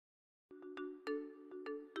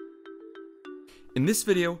In this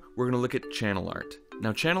video, we're going to look at channel art.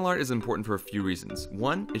 Now, channel art is important for a few reasons.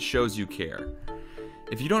 One, it shows you care.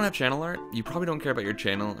 If you don't have channel art, you probably don't care about your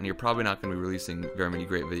channel, and you're probably not going to be releasing very many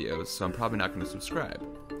great videos, so I'm probably not going to subscribe.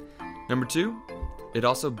 Number two, it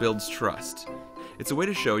also builds trust. It's a way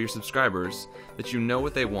to show your subscribers that you know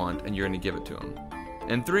what they want and you're going to give it to them.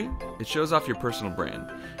 And three, it shows off your personal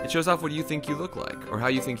brand. It shows off what you think you look like, or how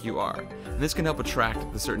you think you are. And this can help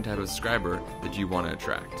attract the certain type of subscriber that you want to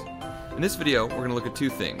attract. In this video, we're going to look at two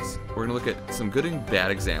things. We're going to look at some good and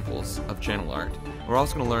bad examples of channel art. We're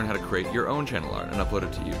also going to learn how to create your own channel art and upload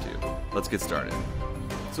it to YouTube. Let's get started.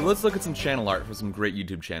 So let's look at some channel art for some great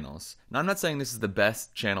YouTube channels. Now, I'm not saying this is the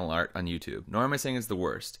best channel art on YouTube, nor am I saying it's the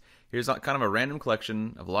worst. Here's kind of a random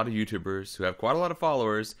collection of a lot of YouTubers who have quite a lot of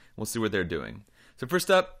followers. We'll see what they're doing. So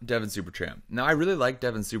first up, Devin Supertramp. Now, I really like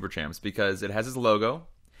Devin Supertramp because it has his logo,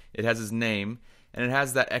 it has his name, and it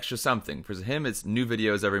has that extra something. For him, it's new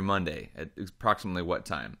videos every Monday at approximately what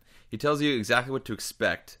time. He tells you exactly what to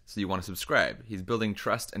expect, so you want to subscribe. He's building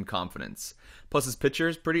trust and confidence. Plus, his picture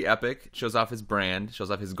is pretty epic. It shows off his brand,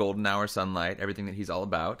 shows off his golden hour sunlight, everything that he's all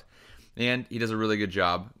about. And he does a really good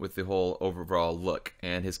job with the whole overall look.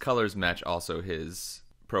 And his colors match also his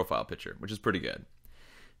profile picture, which is pretty good.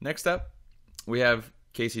 Next up, we have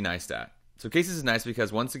Casey Neistat. So Casey's is nice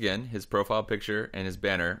because, once again, his profile picture and his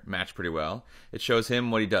banner match pretty well. It shows him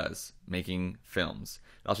what he does, making films.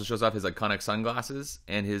 It also shows off his iconic sunglasses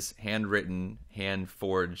and his handwritten,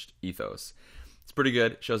 hand-forged ethos. It's pretty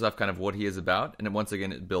good. It shows off kind of what he is about, and once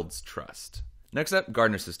again, it builds trust. Next up,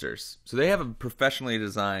 Gardner Sisters. So they have a professionally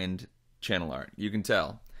designed channel art. You can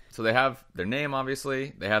tell. So they have their name,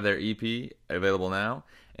 obviously. They have their EP available now.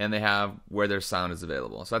 And they have where their sound is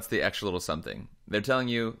available. So that's the extra little something. They're telling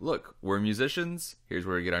you, look, we're musicians. Here's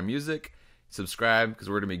where we get our music. Subscribe because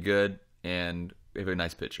we're going to be good. And we have a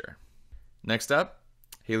nice picture. Next up,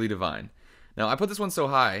 Haley Devine. Now, I put this one so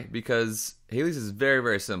high because Haley's is very,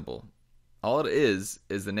 very simple. All it is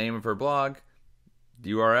the name of her blog,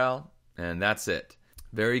 the URL, and that's it.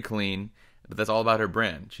 Very clean, but that's all about her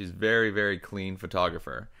brand. She's very, very clean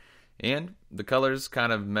photographer. And the colors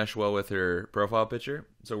kind of mesh well with her profile picture,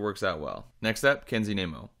 so it works out well. Next up, Kenzie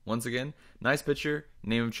Nemo. Once again, nice picture,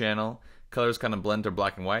 name of channel, colors kind of blend to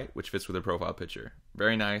black and white, which fits with her profile picture.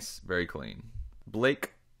 Very nice, very clean.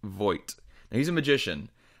 Blake Voigt. Now, he's a magician.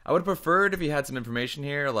 I would have preferred if he had some information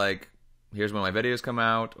here, like, here's when my videos come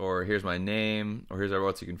out, or here's my name, or here's where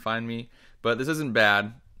else you can find me. But this isn't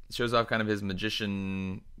bad. It shows off kind of his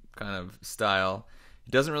magician kind of style.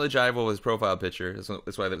 It doesn't really jive well with his profile picture.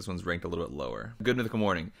 That's why this one's ranked a little bit lower. Good Mythical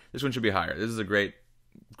Morning. This one should be higher. This is a great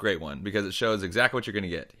one because it shows exactly what you're going to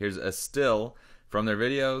get. Here's a still from their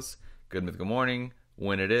videos. Good Mythical Morning.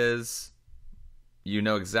 When it is, you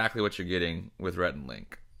know exactly what you're getting with Rhett and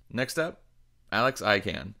Link. Next up, Alex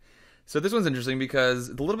Ican. So this one's interesting because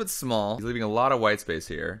it's a little bit small. He's leaving a lot of white space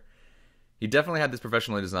here. He definitely had this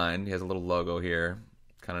professionally designed. He has a little logo here.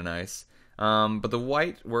 Kind of nice. But the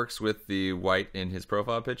white works with the white in his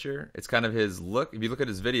profile picture. It's kind of his look. If you look at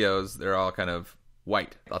his videos, they're all kind of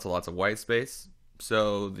white. Lots of white space.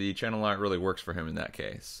 So the channel art really works for him in that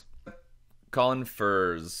case. Colin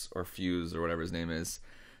Furs, or Fuse, or whatever his name is.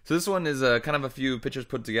 So this one is kind of a few pictures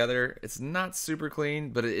put together. It's not super clean,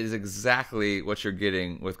 but it is exactly what you're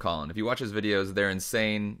getting with Colin. If you watch his videos, they're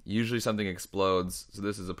insane. Usually something explodes. So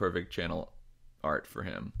this is a perfect channel art for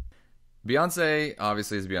him. Beyonce,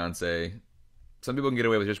 obviously, is Beyonce. Some people can get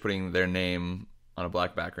away with just putting their name on a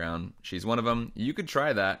black background. She's one of them. You could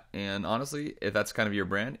try that, and honestly, if that's kind of your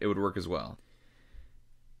brand, it would work as well.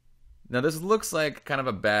 Now, this looks like kind of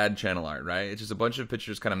a bad channel art, right? It's just a bunch of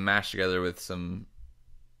pictures kind of mashed together with some,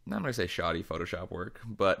 I'm not going to say shoddy Photoshop work,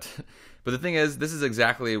 but the thing is, this is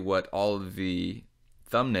exactly what all of the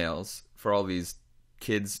thumbnails for all these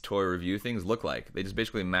kids toy review things look like. They just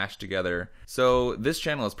basically mash together. So this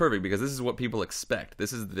channel is perfect because this is what people expect.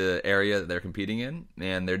 This is the area that they're competing in,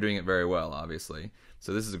 and they're doing it very well, obviously.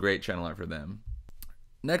 So this is a great channel art for them.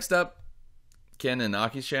 Next up, Ken and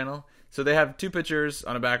Aki's channel. So they have two pictures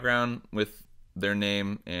on a background with their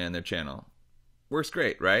name and their channel. Works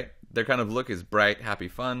great, right? Their kind of look is bright, happy,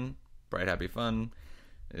 fun. Bright, happy, fun.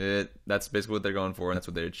 That's basically what they're going for, and that's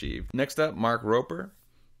what they achieved. Next up, Mark Roper.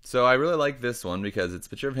 So I really like this one because it's a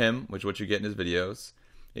picture of him, which is what you get in his videos.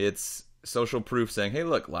 It's social proof saying, hey,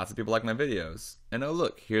 look, lots of people like my videos. And oh,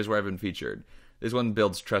 look, here's where I've been featured. This one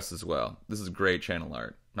builds trust as well. This is great channel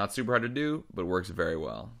art. Not super hard to do, but works very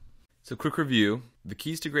well. So quick review. The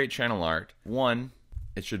keys to great channel art. 1,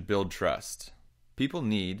 it should build trust. People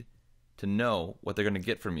need to know what they're going to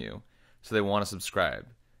get from you, so they want to subscribe.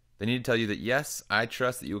 They need to tell you that, yes, I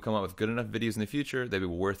trust that you will come up with good enough videos in the future that will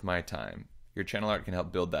be worth my time. Your channel art can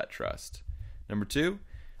help build that trust. Number 2,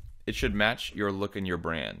 it should match your look and your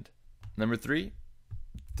brand. Number 3,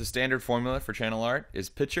 the standard formula for channel art is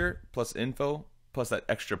picture plus info plus that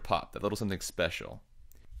extra pop, that little something special.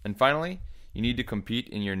 And finally, you need to compete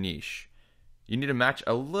in your niche. You need to match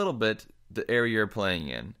a little bit the area you're playing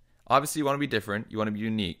in. Obviously, you want to be different, you want to be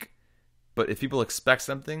unique, but if people expect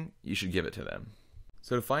something, you should give it to them.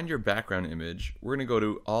 So to find your background image, we're going to go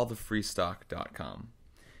to allthefreestock.com.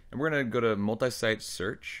 And we're going to go to multi-site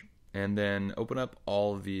search and then open up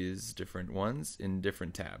all of these different ones in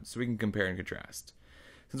different tabs so we can compare and contrast.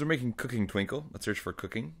 Since we're making Cooking Twinkle, let's search for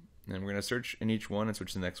cooking. And we're going to search in each one and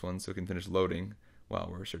switch to the next one so it can finish loading while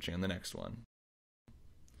we're searching on the next one.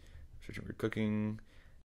 Searching for cooking.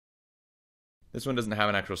 This one doesn't have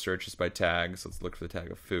an actual search, just by tag, so let's look for the tag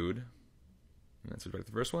of food. And then switch back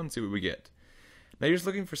to the first one and see what we get. Now you're just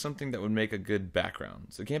looking for something that would make a good background.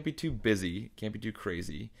 So it can't be too busy, can't be too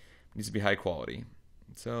crazy. It needs to be high quality.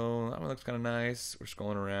 So that one looks kind of nice. We're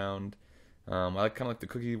scrolling around. I like kind of like the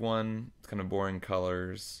cookie one. It's kind of boring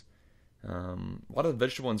colors. A lot of the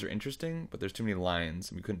vegetable ones are interesting, but there's too many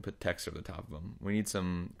lines, and we couldn't put text over the top of them. We need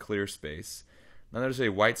some clear space. Not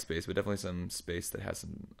necessarily white space, but definitely some space that has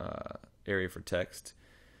some area for text.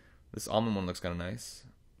 This almond one looks kind of nice.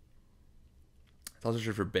 It's also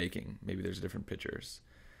sure for baking. Maybe there's different pictures.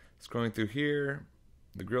 Scrolling through here,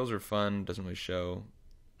 the grills are fun. Doesn't really show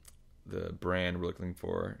the brand we're looking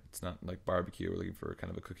for. It's not like barbecue. We're looking for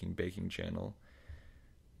kind of a cooking, baking channel.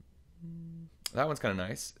 That one's kind of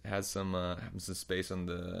nice. It has some space on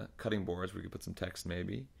the cutting boards where we could put some text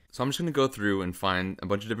maybe. So I'm just going to go through and find a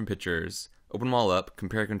bunch of different pictures, open them all up,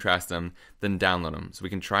 compare and contrast them, then download them so we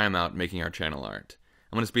can try them out making our channel art.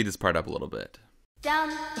 I'm going to speed this part up a little bit.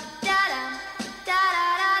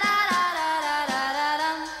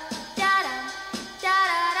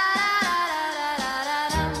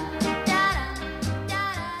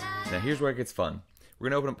 Now here's where it gets fun. We're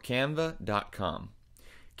going to open up canva.com.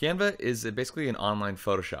 Canva is basically an online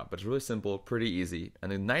Photoshop, but it's really simple, pretty easy. And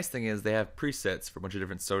the nice thing is they have presets for a bunch of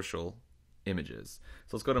different social images.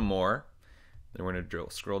 So let's go to more. Then we're going to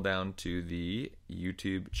scroll down to the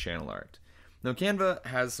YouTube channel art. Now Canva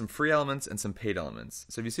has some free elements and some paid elements.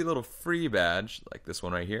 So if you see a little free badge, like this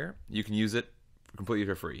one right here, you can use it completely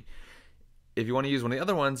for free. If you want to use one of the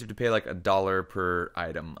other ones, you have to pay like $1 per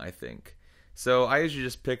item, I think. So I usually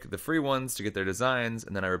just pick the free ones to get their designs,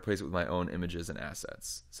 and then I replace it with my own images and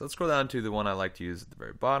assets. So let's scroll down to the one I like to use at the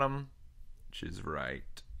very bottom, which is right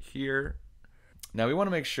here. Now we want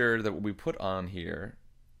to make sure that what we put on here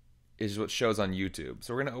is what shows on YouTube.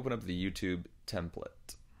 So we're going to open up the YouTube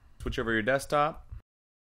template. Switch over your desktop,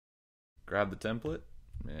 grab the template,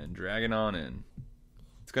 and drag it on in.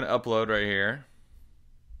 It's going to upload right here.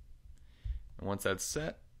 And once that's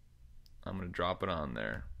set, I'm going to drop it on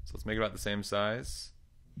there. So let's make it about the same size.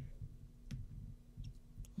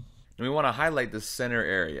 And we want to highlight the center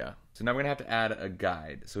area. So now we're going to have to add a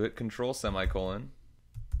guide. So hit Control semicolon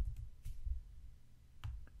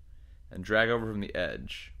and drag over from the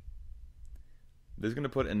edge. This is going to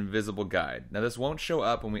put invisible guide. Now this won't show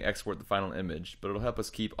up when we export the final image, but it'll help us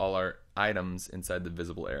keep all our items inside the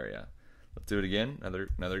visible area. Let's do it again.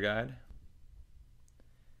 Another guide.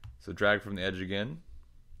 So drag from the edge again.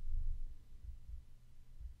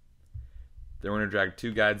 Then we're going to drag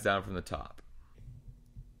 2 guides down from the top.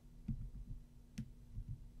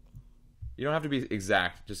 You don't have to be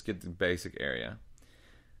exact, just get the basic area.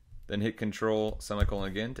 Then hit Control semicolon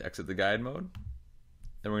again to exit the guide mode.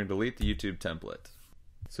 Then we're going to delete the YouTube template.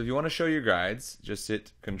 So if you want to show your guides, just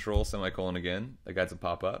hit Control semicolon again. The guides will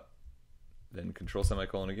pop up. Then Control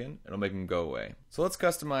semicolon again. It'll make them go away. So let's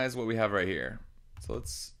customize what we have right here. So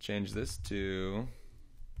let's change this to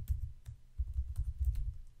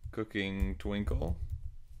Cooking Twinkle.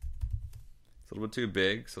 It's a little bit too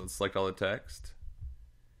big, so let's select all the text.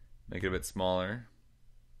 Make it a bit smaller.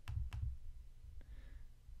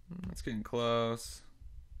 It's getting close.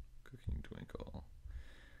 Cooking Twinkle.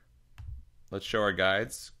 Let's show our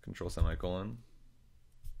guides. Control semicolon.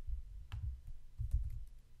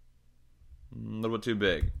 A little bit too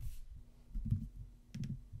big.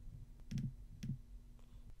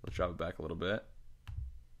 Let's drop it back a little bit.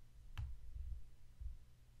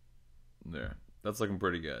 There. That's looking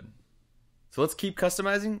pretty good. So let's keep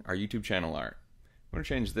customizing our YouTube channel art. I'm going to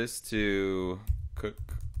change this to Cook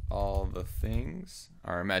All the Things,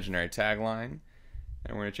 our imaginary tagline.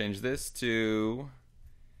 And we're going to change this to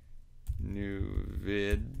New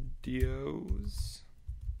Videos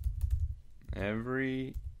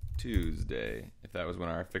Every Tuesday. If that was when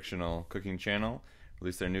our fictional cooking channel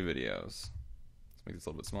released their new videos. Let's make this a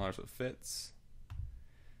little bit smaller so it fits.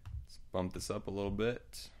 Let's bump this up a little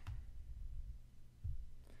bit.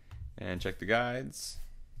 and check the guides.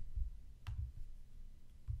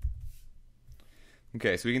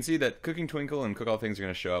 Okay, so we can see that Cooking Twinkle and Cook All Things are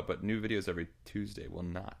going to show up, but new videos every Tuesday will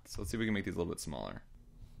not. So let's see if we can make these a little bit smaller.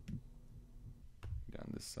 Down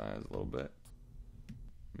this size a little bit.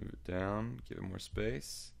 Move it down, give it more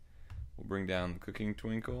space. We'll bring down the Cooking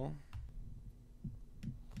Twinkle.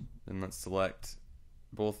 Then let's select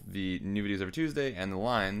both the new videos every Tuesday and the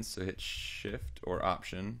lines. So hit Shift or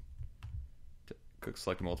Option to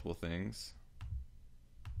select multiple things.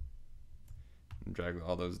 And drag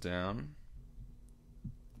all those down.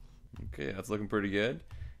 Okay, that's looking pretty good.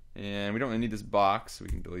 And we don't really need this box, so we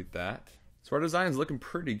can delete that. So our design is looking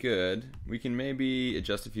pretty good. We can maybe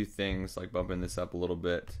adjust a few things, like bumping this up a little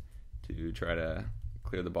bit to try to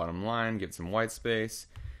clear the bottom line, give it some white space.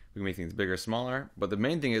 We can make things bigger, smaller. But the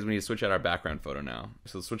main thing is we need to switch out our background photo now.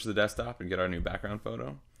 So let's switch to the desktop and get our new background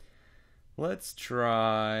photo. Let's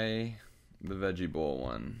try the veggie bowl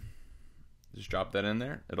one. Just drop that in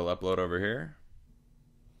there. It'll upload over here.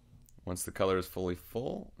 Once the color is fully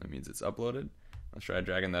full, that means it's uploaded. Let's try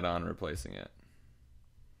dragging that on and replacing it.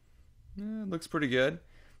 It looks pretty good.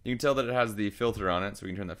 You can tell that it has the filter on it, so we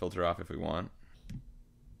can turn that filter off if we want.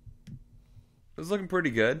 It's looking pretty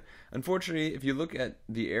good. Unfortunately, if you look at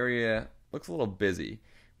the area, it looks a little busy.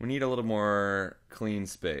 We need a little more clean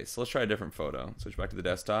space. So let's try a different photo. Switch back to the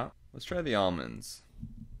desktop. Let's try the almonds.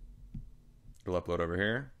 It'll upload over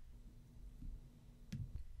here.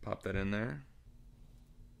 Pop that in there.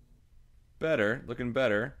 Better, looking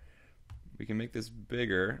better. We can make this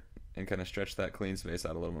bigger and kind of stretch that clean space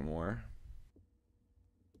out a little bit more.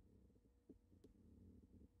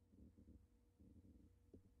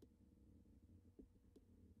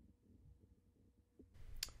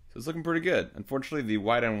 So it's looking pretty good. Unfortunately, the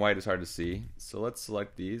white on white is hard to see. So let's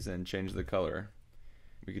select these and change the color.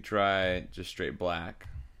 We could try just straight black.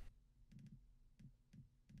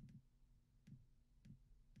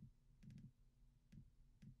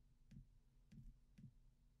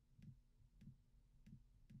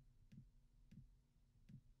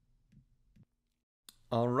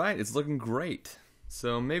 Alright, it's looking great.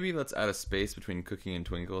 So maybe let's add a space between Cooking and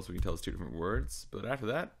Twinkle so we can tell it's two different words. But after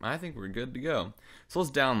that, I think we're good to go. So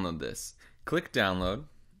let's download this. Click Download,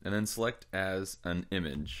 and then select as an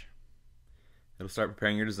image. It'll start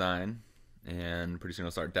preparing your design, and pretty soon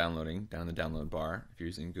it'll start downloading down the download bar if you're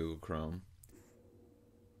using Google Chrome.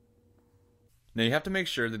 Now you have to make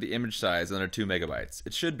sure that the image size is under 2 megabytes.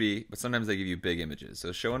 It should be, but sometimes they give you big images.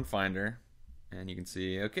 So show in Finder, and you can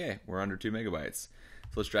see, okay, we're under 2 megabytes.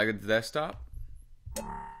 So let's drag it to the desktop,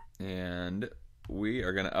 and we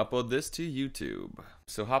are going to upload this to YouTube.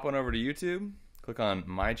 So hop on over to YouTube, click on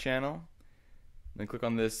My Channel, then click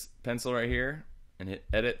on this pencil right here, and hit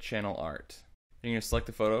Edit Channel Art. You're going to select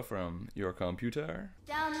the photo from your computer.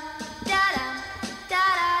 This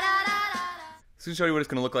is going to show you what it's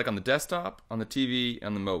going to look like on the desktop, on the TV,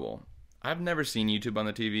 and the mobile. I've never seen YouTube on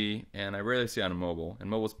the TV, and I rarely see it on a mobile, and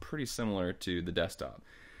mobile is pretty similar to the desktop.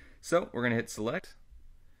 So we're going to hit Select.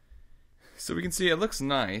 So we can see it looks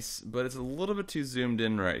nice, but it's a little bit too zoomed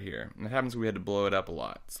in right here. And that happens when we had to blow it up a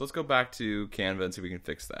lot. So let's go back to Canva and see if we can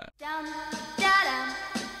fix that.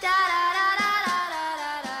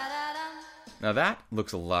 Now that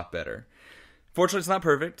looks a lot better. Fortunately, it's not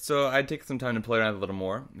perfect, so I'd take some time to play around a little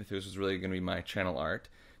more if this was really going to be my channel art.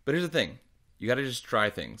 But here's the thing. You got to just try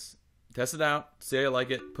things. Test it out, see how you like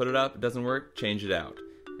it, put it up, it doesn't work, change it out.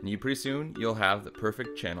 And pretty soon, you'll have the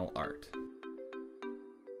perfect channel art.